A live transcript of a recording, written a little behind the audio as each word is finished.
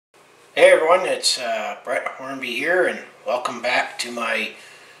everyone, it's Brett Hornby here, and welcome back to my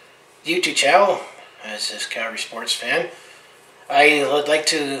YouTube channel as this Calgary sports fan. I would like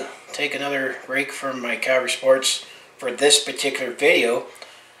to take another break from my Calgary sports for this particular video,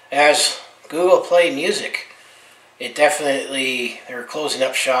 as Google Play Music, they're closing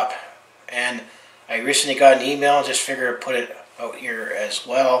up shop, and I recently got an email, just figure I'd put it out here as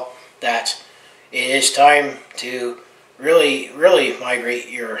well, that it is time to really migrate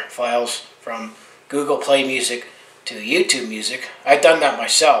your files from Google Play Music to YouTube Music. I've done that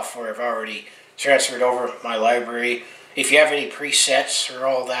myself, where I've already transferred over my library. If you have any presets or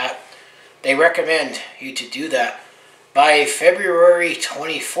all that, they recommend you to do that by February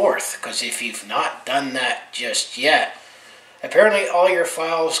 24th, because if you've not done that just yet, apparently all your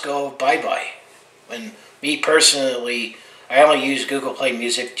files go bye-bye. When me personally, I only use Google Play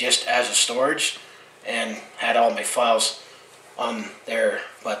Music just as a storage, and had all my files on there,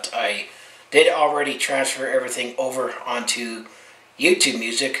 but I did already transfer everything over onto YouTube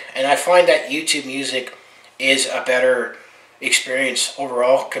Music, and I find that YouTube Music is a better experience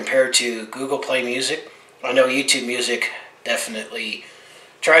overall compared to Google Play Music. I know YouTube Music definitely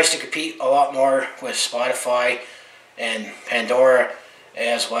tries to compete a lot more with Spotify and Pandora,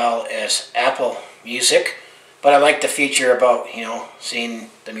 as well as Apple Music, but I like the feature about, seeing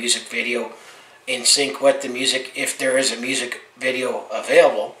the music video in sync with the music if there is a music video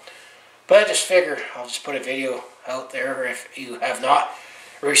available. But I just figure I'll just put a video out there. If you have not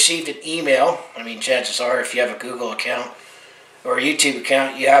received an email, chances are if you have a Google account or a YouTube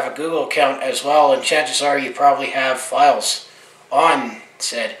account, you have a Google account as well, and chances are you probably have files on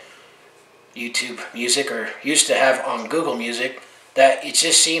said YouTube Music, or used to have on Google Music, that it's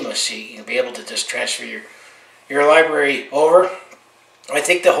just seamless. You can be able to just transfer your library over. I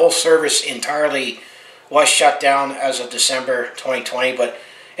think the whole service entirely was shut down as of December 2020, but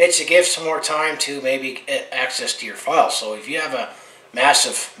it's to give some more time to maybe get access to your files. So if you have a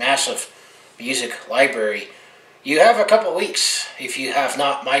massive music library, you have a couple weeks if you have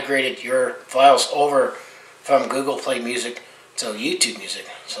not migrated your files over from Google Play Music to YouTube Music.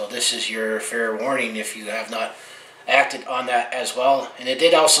 So this is your fair warning if you have not acted on that as well. And it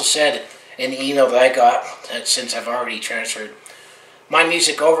did also said in the email that I got that since I've already transferred my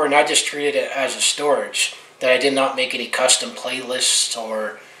music over and I just treated it as a storage, that I did not make any custom playlists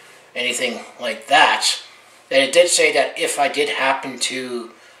or anything like that. And it did say that if I did happen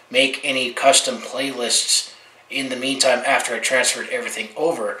to make any custom playlists in the meantime after I transferred everything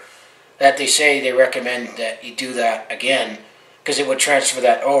over, that they recommend that you do that again, because it would transfer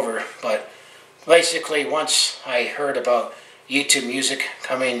that over. But basically, once I heard about YouTube Music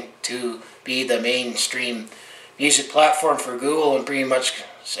coming to be the mainstream music platform for Google and pretty much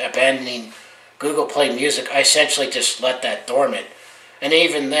abandoning Google Play Music, I essentially just let that dormant. And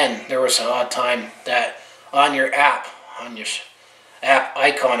even then, there was an odd time that on your app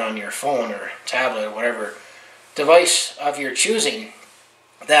icon on your phone or tablet or whatever device of your choosing,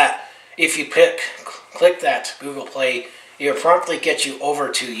 that if you click that Google Play, it will promptly get you over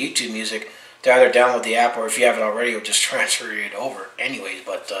to YouTube Music to either download the app, or if you haven't already, it'll just transfer it over anyways.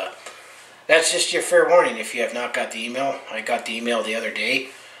 But that's just your fair warning if you have not got the email. I got the email the other day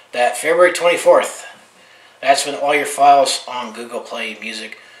that February 24th, that's when all your files on Google Play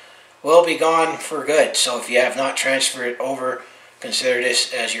Music will be gone for good. So if you have not transferred it over, consider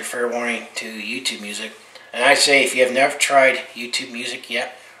this as your fair warning to YouTube Music. And I say, if you have never tried YouTube Music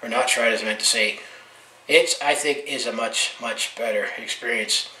yet, or not tried as I meant to say, I think is a much better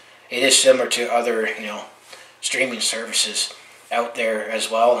experience. It is similar to other, streaming services out there as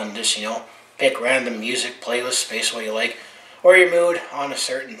well, and just, pick random music playlists based on what you like, or your mood on a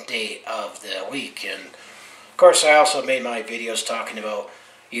certain day of the week. And of course, I also made my videos talking about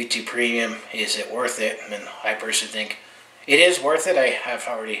YouTube Premium. Is it worth it? And I personally think it is worth it. I have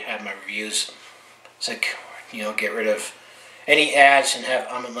already had my reviews. It's like, get rid of any ads and have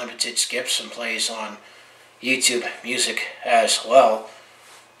unlimited skips and plays on YouTube Music as well.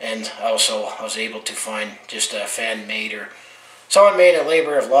 And also, I was able to find just a fan-made, or someone made a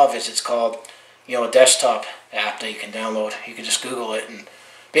labor of love, as it's called, a desktop app that you can download. You can just Google it and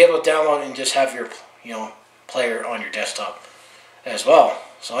be able to download and just have your, player on your desktop as well.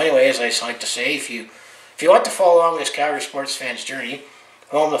 So anyways, I just like to say, if you want to follow along with this Calgary sports fan's journey,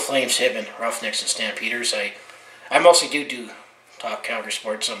 home the Flames, Hitmen, Roughnecks, and Stampeders, I mostly do talk Calgary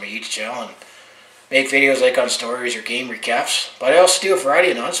sports on my YouTube channel and make videos like on stories or game recaps, but I also do a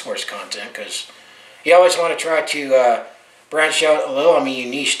variety of non-sports content, because you always want to try to branch out a little. You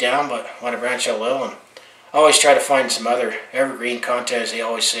niche down, but want to branch out a little, and always try to find some other evergreen content, as they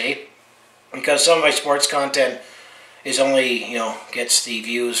always say, because some of my sports content is only, gets the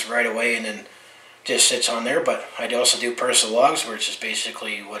views right away and then just sits on there. But I also do personal vlogs, which is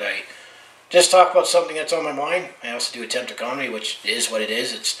basically what I just talk about something that's on my mind. I also do attempt to comedy, which is what it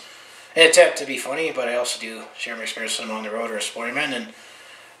is. It's an attempt to be funny, but I also do share my experience when I'm on the road or a sporting man, and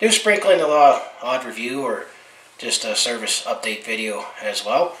do sprinkle in a odd review or just a service update video as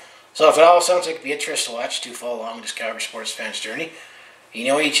well. So if it all sounds like it'd be interesting to watch, to follow along with this Calgary sports fan's journey. You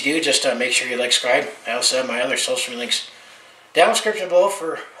know what you do, just make sure you like, subscribe. I also have my other social media links down in the description below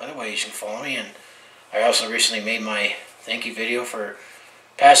for other ways you can follow me. And I also recently made my thank you video for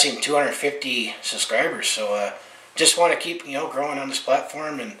passing 250 subscribers. So just want to keep growing on this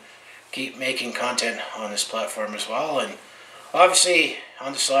platform and keep making content on this platform as well. And obviously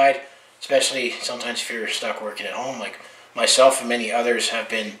on the side, especially sometimes if you're stuck working at home, like myself and many others have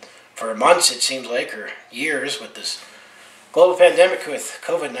been for months, it seems like, or years, with this global pandemic with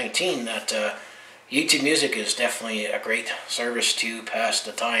COVID-19, that YouTube Music is definitely a great service to pass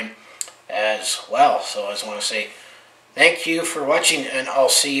the time as well. So I just want to say thank you for watching, and I'll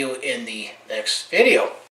see you in the next video.